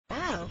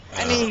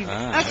me.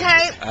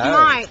 Okay,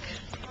 Mike.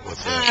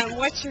 What's that?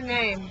 What's your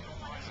name?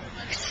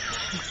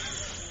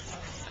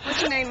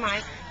 What's your name,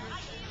 Mike?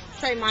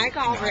 Say Mike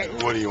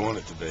Albritton. What do you want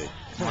it to be?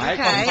 Mike,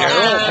 Okay,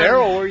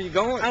 Daryl, where are you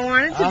going? I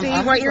want it to be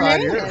what your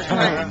name is.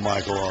 Mike.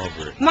 Michael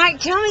Albert. Mike,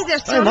 tell me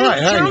this. Tell Mike,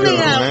 how you doing,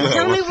 man?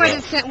 tell me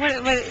What's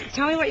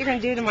tell me what you're gonna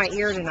do to my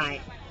ear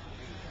tonight.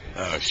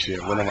 Oh shit!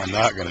 What am I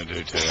not gonna do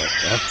to it?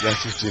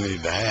 That's what you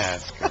need to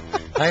ask. I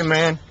mean, Hey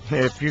man,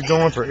 if you're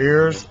going for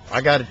ears,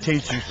 I got to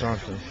teach you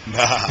something.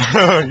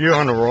 nah. You're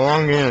on the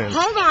wrong end.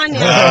 Hold on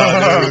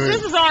now.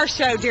 This is our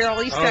show,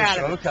 Daryl. You got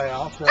it. Okay,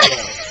 I'll throw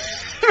it.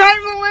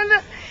 Right,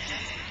 Melinda?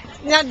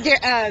 Now,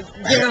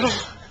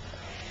 Daryl.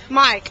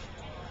 Mike.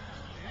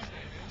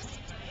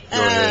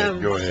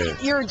 Go ahead.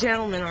 You're a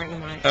gentleman, aren't you,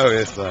 Mike? Oh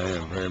yes, I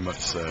am very much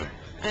so.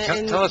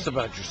 Tell us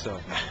about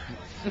yourself.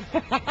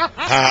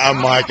 Hi, I'm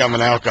Mike. I'm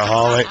an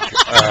alcoholic.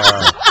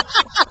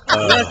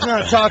 Let's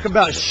not talk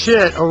about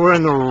shit or we're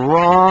in the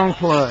wrong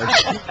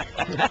place.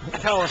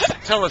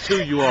 Tell us who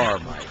you are,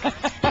 Mike.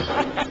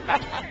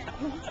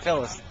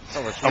 Tell us.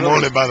 I'm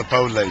wanted by the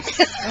police.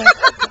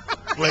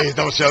 Please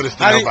don't show this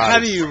to How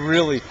nobody. do you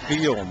really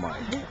feel,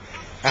 Mike?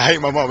 I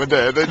hate my mom and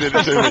dad. They did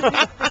it to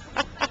me.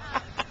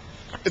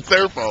 It's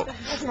their fault.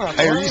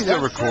 Hey, are you still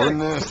recording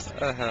this?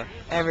 Uh-huh.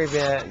 Every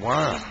bit.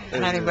 Wow.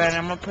 Honey, but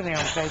I'm going to put it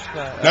on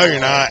Facebook. No, you're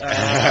not.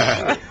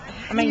 I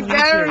mean, You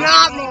better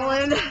not,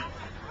 Melinda.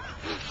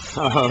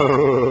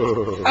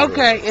 Oh.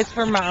 Okay, it's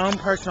for my own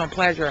personal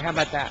pleasure. How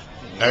about that?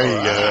 There you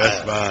go.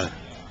 That's fine.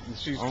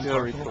 She's still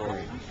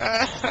recording.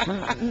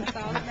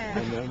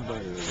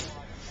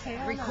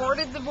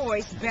 Recorded the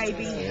voice,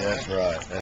 baby. Yeah, that's right.